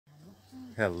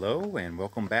Hello and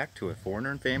welcome back to A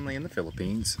Foreigner and Family in the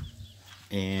Philippines.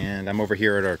 And I'm over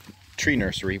here at our tree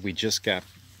nursery. We just got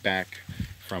back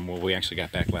from, well, we actually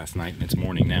got back last night and it's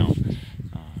morning now,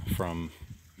 from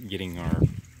getting our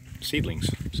seedlings,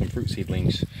 some fruit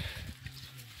seedlings.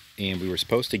 And we were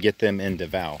supposed to get them in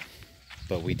Davao,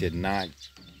 but we did not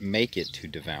make it to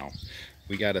Davao.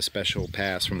 We got a special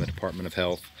pass from the Department of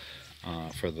Health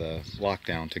for the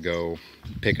lockdown to go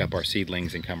pick up our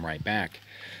seedlings and come right back.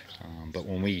 But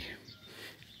when we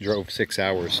drove 6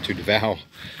 hours to Davao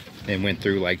and went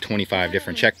through like 25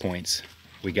 different checkpoints,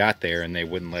 we got there and they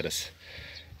wouldn't let us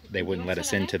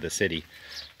into the city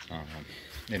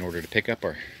in order to pick up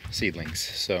our seedlings.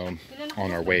 So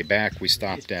on our way back we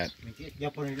stopped at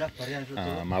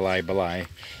Malay Balay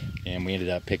and we ended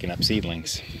up picking up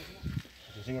seedlings.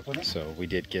 So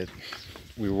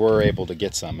we were able to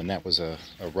get some, and that was a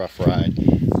rough ride.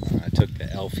 I took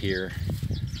the Elf here,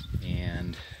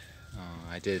 and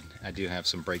I do have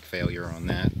some brake failure on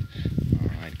that.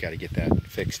 I've got to get that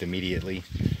fixed immediately.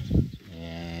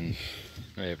 And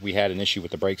we had an issue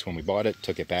with the brakes when we bought it,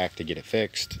 took it back to get it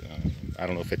fixed. I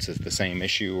don't know if it's the same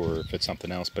issue or if it's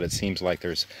something else, but it seems like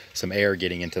there's some air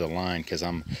getting into the line because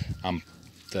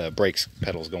the brakes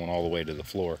pedal's going all the way to the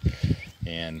floor.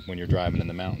 And when you're driving in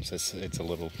the mountains, it's a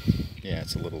little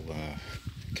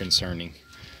concerning.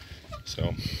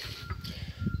 So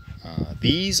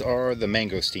these are the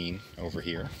mangosteen over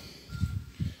here,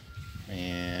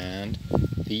 and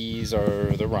these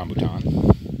are the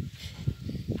rambutan.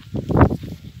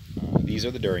 These are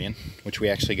the durian, which we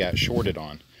actually got shorted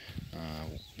on.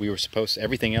 We were supposed to,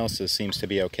 everything else seems to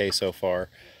be okay so far,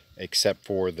 except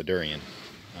for the durian.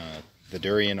 The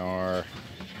durian are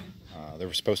there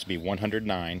were supposed to be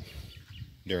 109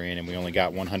 durian, and we only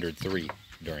got 103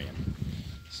 durian.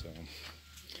 So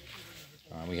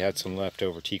we had some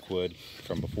leftover teak wood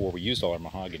from before we used all our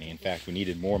mahogany. In fact, we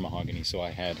needed more mahogany, so I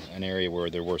had an area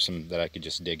where there were some that I could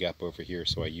just dig up over here,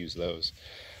 so I used those.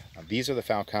 These are the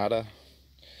falcata,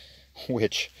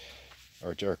 which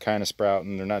are kind of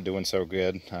sprouting. They're not doing so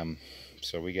good.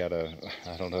 So we gotta,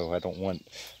 I don't know, I don't want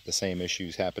the same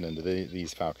issues happening to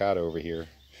these falcata over here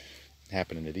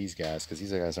happening to these guys, because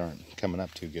these guys aren't coming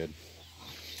up too good.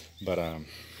 But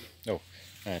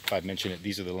if I mention it,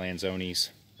 these are the lanzones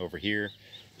over here,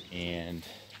 and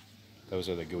those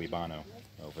are the guibano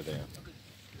over there.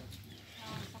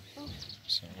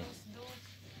 So,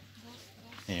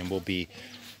 and we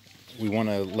want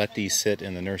to let these sit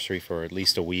in the nursery for at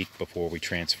least a week before we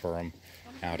transfer them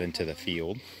out into the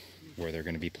field where they're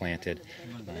going to be planted.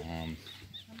 And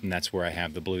that's where I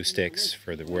have the blue sticks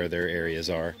for where their areas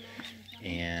are.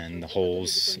 And the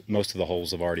holes, most of the holes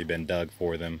have already been dug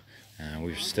for them.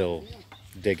 We're still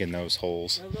digging those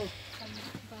holes.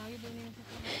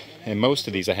 And most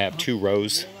of these I have 2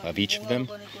 rows of each of them,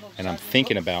 and I'm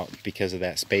thinking about, because of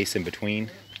that space in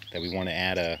between, that we want to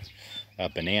add a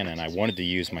banana. And I wanted to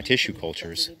use my tissue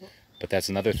cultures, but that's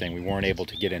another thing, we weren't able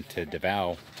to get into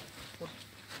Davao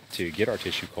to get our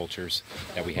tissue cultures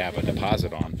that we have a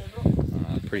deposit on,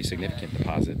 pretty significant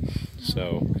deposit.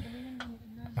 So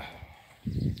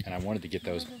and I wanted to get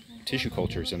those tissue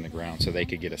cultures in the ground so they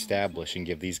could get established and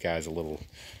give these guys a little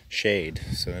shade.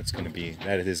 So that is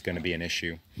going to be an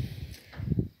issue.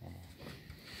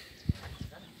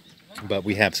 But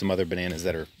we have some other bananas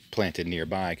that are planted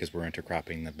nearby because we're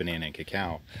intercropping the banana and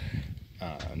cacao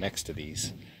next to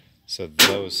these. So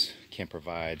those can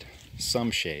provide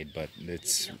some shade, but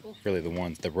it's really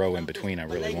the row in between I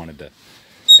really wanted to,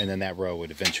 and then that row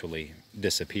would eventually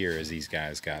disappear as these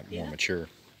guys got more mature.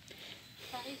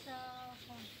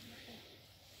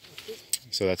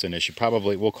 So that's an issue.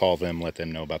 Probably we'll call them, let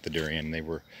them know about the durian. They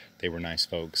were nice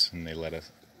folks, and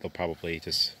they'll probably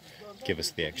just give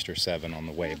us the extra 7 on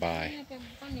the way by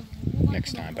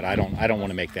next time. But I don't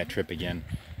want to make that trip again.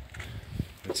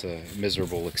 It's a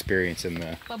miserable experience in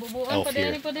the Elf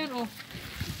here.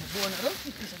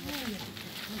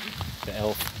 The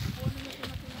Elf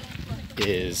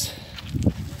is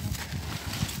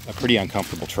a pretty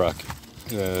uncomfortable truck.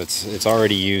 It's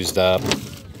already used up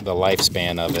the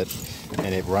lifespan of it,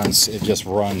 and it just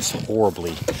runs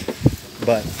horribly.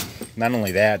 But not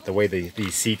only that, the way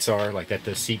these seats are, like that,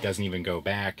 the seat doesn't even go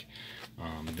back.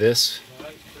 This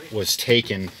was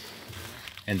taken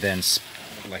and then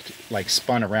like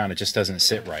spun around. It just doesn't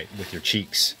sit right with your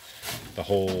cheeks.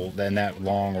 Then that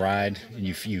long ride,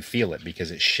 you feel it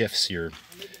because it shifts your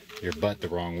butt the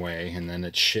wrong way, and then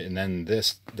and then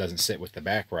this doesn't sit with the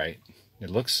back right. It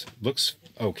looks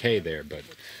okay there, but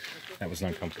that was an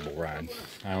uncomfortable ride.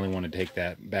 I only want to take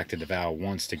that back to Davao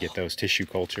once to get those tissue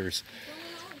cultures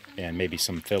and maybe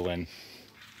some fill-in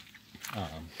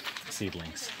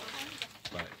seedlings.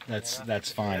 But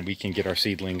that's fine. We can get our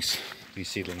seedlings. These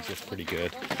seedlings look pretty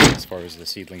good as far as the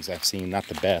seedlings I've seen. Not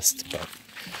the best, but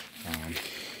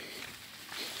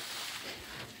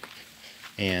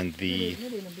and the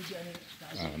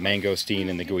mangosteen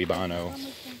and the guibano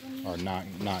are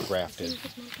not grafted.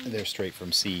 They're straight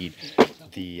from seed.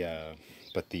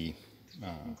 But the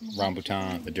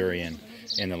rambutan, the durian,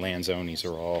 and the lanzones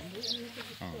are all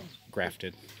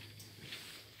grafted.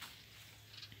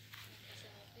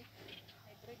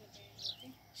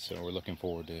 So we're looking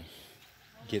forward to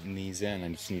getting these in. I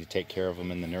just need to take care of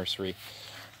them in the nursery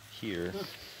here,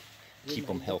 keep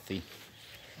them healthy.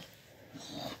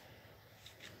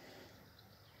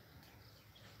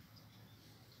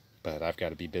 But I've got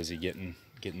to be busy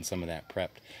getting some of that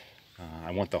prepped.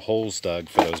 I want the holes dug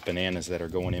for those bananas that are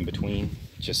going in between,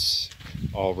 just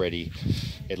already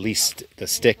at least the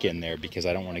stick in there, because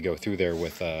I don't want to go through there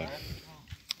with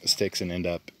sticks and end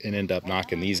up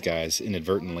knocking these guys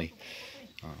inadvertently.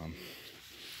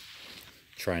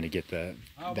 Trying to get the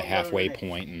halfway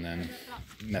point and then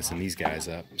messing these guys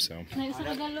up. So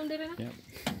yeah,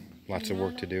 lots of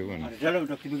work to do, and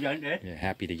yeah,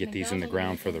 happy to get these in the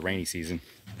ground for the rainy season.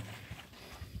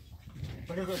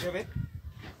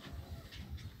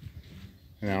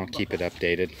 And I'll keep it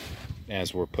updated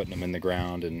as we're putting them in the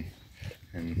ground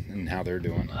and how they're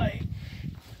doing.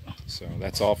 So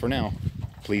that's all for now.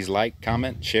 Please like,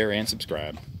 comment, share, and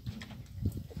subscribe.